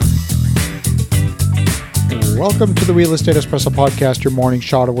Welcome to the Real Estate Espresso Podcast, your morning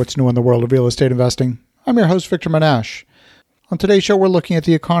shot of what's new in the world of real estate investing. I'm your host, Victor Menashe. On today's show, we're looking at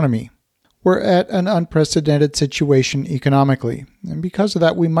the economy. We're at an unprecedented situation economically, and because of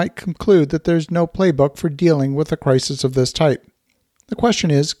that, we might conclude that there's no playbook for dealing with a crisis of this type. The question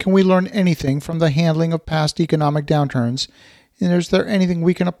is, can we learn anything from the handling of past economic downturns, and is there anything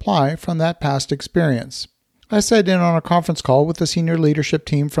we can apply from that past experience? I sat in on a conference call with the senior leadership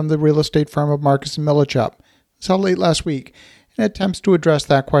team from the real estate firm of Marcus & Millichap. It was held late last week, and attempts to address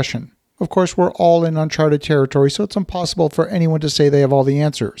that question. Of course, we're all in uncharted territory, so it's impossible for anyone to say they have all the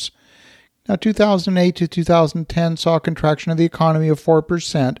answers. Now, 2008 to 2010 saw a contraction of the economy of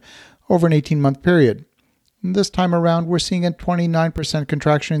 4% over an 18-month period. And this time around, we're seeing a 29%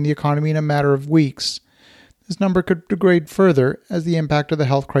 contraction in the economy in a matter of weeks. This number could degrade further as the impact of the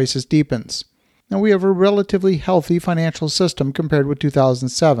health crisis deepens. Now, we have a relatively healthy financial system compared with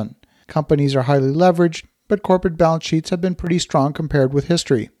 2007. Companies are highly leveraged, but corporate balance sheets have been pretty strong compared with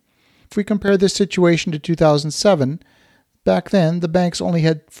history. If we compare this situation to 2007, back then the banks only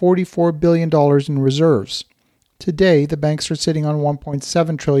had $44 billion in reserves. Today, the banks are sitting on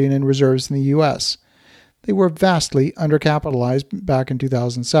 $1.7 trillion in reserves in the U.S. They were vastly undercapitalized back in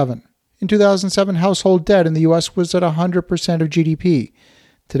 2007. In 2007, household debt in the U.S. was at 100% of GDP.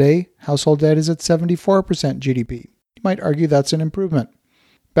 Today, household debt is at 74% GDP. You might argue that's an improvement.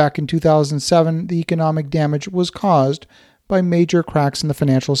 Back in 2007, the economic damage was caused by major cracks in the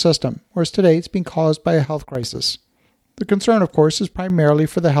financial system, whereas today it's being caused by a health crisis. The concern, of course, is primarily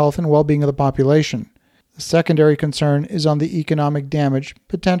for the health and well-being of the population. The secondary concern is on the economic damage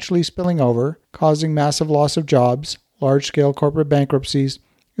potentially spilling over, causing massive loss of jobs, large-scale corporate bankruptcies,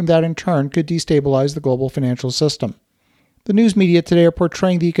 and that in turn could destabilize the global financial system. The news media today are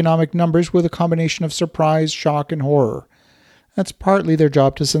portraying the economic numbers with a combination of surprise, shock, and horror. That's partly their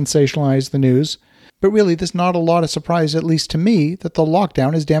job to sensationalize the news, but really there's not a lot of surprise, at least to me, that the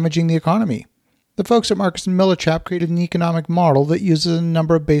lockdown is damaging the economy. The folks at Marcus & Millichap created an economic model that uses a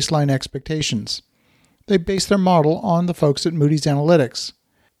number of baseline expectations. They base their model on the folks at Moody's Analytics.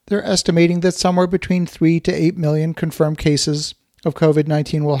 They're estimating that somewhere between 3 to 8 million confirmed cases of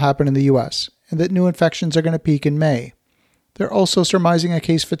COVID-19 will happen in the U.S., and that new infections are going to peak in May. They're also surmising a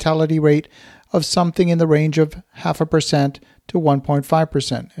case fatality rate of something in the range of 0.5% to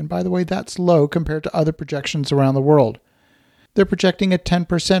 1.5%. And by the way, that's low compared to other projections around the world. They're projecting a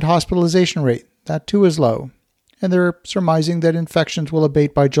 10% hospitalization rate. That too is low. And they're surmising that infections will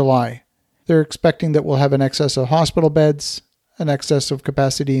abate by July. They're expecting that we'll have an excess of hospital beds, an excess of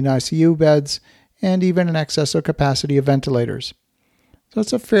capacity in ICU beds, and even an excess of capacity of ventilators. So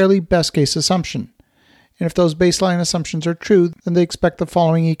it's a fairly best case assumption. And if those baseline assumptions are true, then they expect the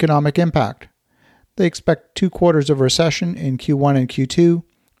following economic impact. They expect 2 quarters of recession in Q1 and Q2,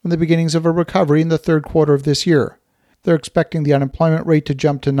 and the beginnings of a recovery in the third quarter of this year. They're expecting the unemployment rate to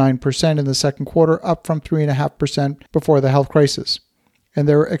jump to 9% in the second quarter, up from 3.5% before the health crisis. And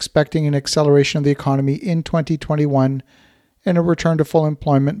they're expecting an acceleration of the economy in 2021 and a return to full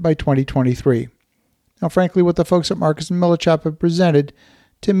employment by 2023. Now, frankly, what the folks at Marcus & Millichap have presented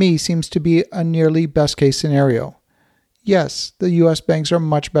to me seems to be a nearly best-case scenario. Yes, the U.S. banks are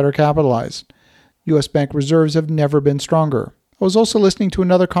much better capitalized. U.S. bank reserves have never been stronger. I was also listening to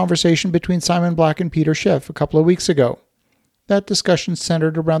another conversation between Simon Black and Peter Schiff a couple of weeks ago. That discussion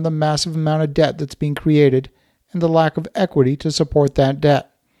centered around the massive amount of debt that's being created and the lack of equity to support that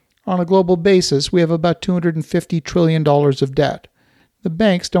debt. On a global basis, we have about $250 trillion of debt. The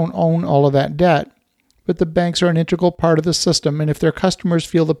banks don't own all of that debt, but the banks are an integral part of the system, and if their customers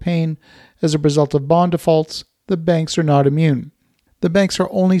feel the pain as a result of bond defaults, the banks are not immune. The banks are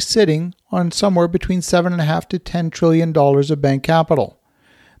only sitting on somewhere between $7.5 to $10 trillion of bank capital.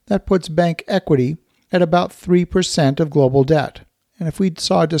 That puts bank equity at about 3% of global debt. And if we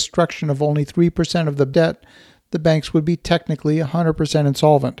saw a destruction of only 3% of the debt, the banks would be technically 100%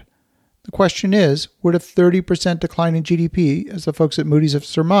 insolvent. The question is, would a 30% decline in GDP, as the folks at Moody's have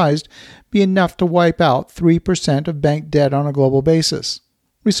surmised, be enough to wipe out 3% of bank debt on a global basis?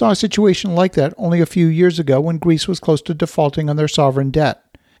 We saw a situation like that only a few years ago when Greece was close to defaulting on their sovereign debt.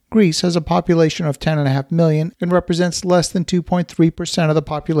 Greece has a population of 10.5 million and represents less than 2.3% of the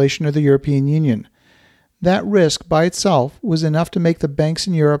population of the European Union. That risk by itself was enough to make the banks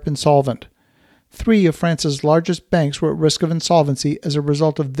in Europe insolvent. 3 of France's largest banks were at risk of insolvency as a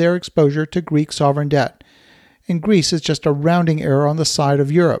result of their exposure to Greek sovereign debt. And Greece is just a rounding error on the side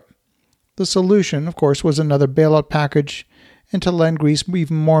of Europe. The solution, of course, was another bailout package and to lend Greece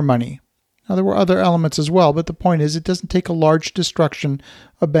even more money. Now, there were other elements as well, but the point is it doesn't take a large destruction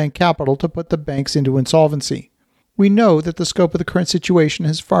of bank capital to put the banks into insolvency. We know that the scope of the current situation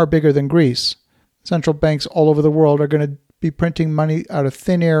is far bigger than Greece. Central banks all over the world are going to be printing money out of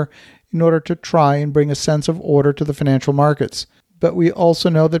thin air in order to try and bring a sense of order to the financial markets. But we also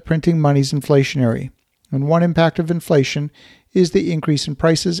know that printing money is inflationary. And one impact of inflation is the increase in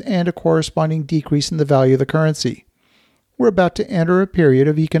prices and a corresponding decrease in the value of the currency. We're about to enter a period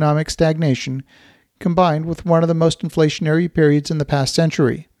of economic stagnation combined with one of the most inflationary periods in the past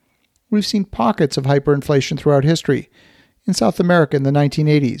century. We've seen pockets of hyperinflation throughout history. In South America in the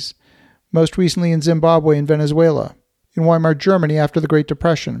 1980s, most recently in Zimbabwe and Venezuela, in Weimar Germany after the Great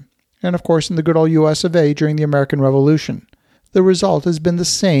Depression, and of course in the good old US of A during the American Revolution. The result has been the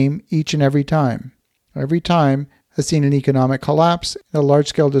same each and every time. Every time has seen an economic collapse, a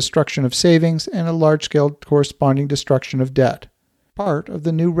large-scale destruction of savings, and a large-scale corresponding destruction of debt. Part of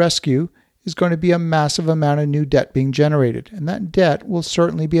the new rescue is going to be a massive amount of new debt being generated, and that debt will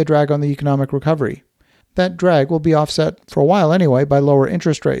certainly be a drag on the economic recovery. That drag will be offset, for a while anyway, by lower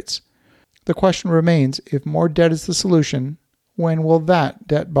interest rates. The question remains, if more debt is the solution, when will that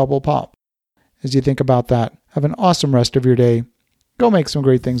debt bubble pop? As you think about that, have an awesome rest of your day. Go make some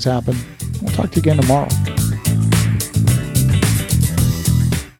great things happen. We'll talk to you again tomorrow.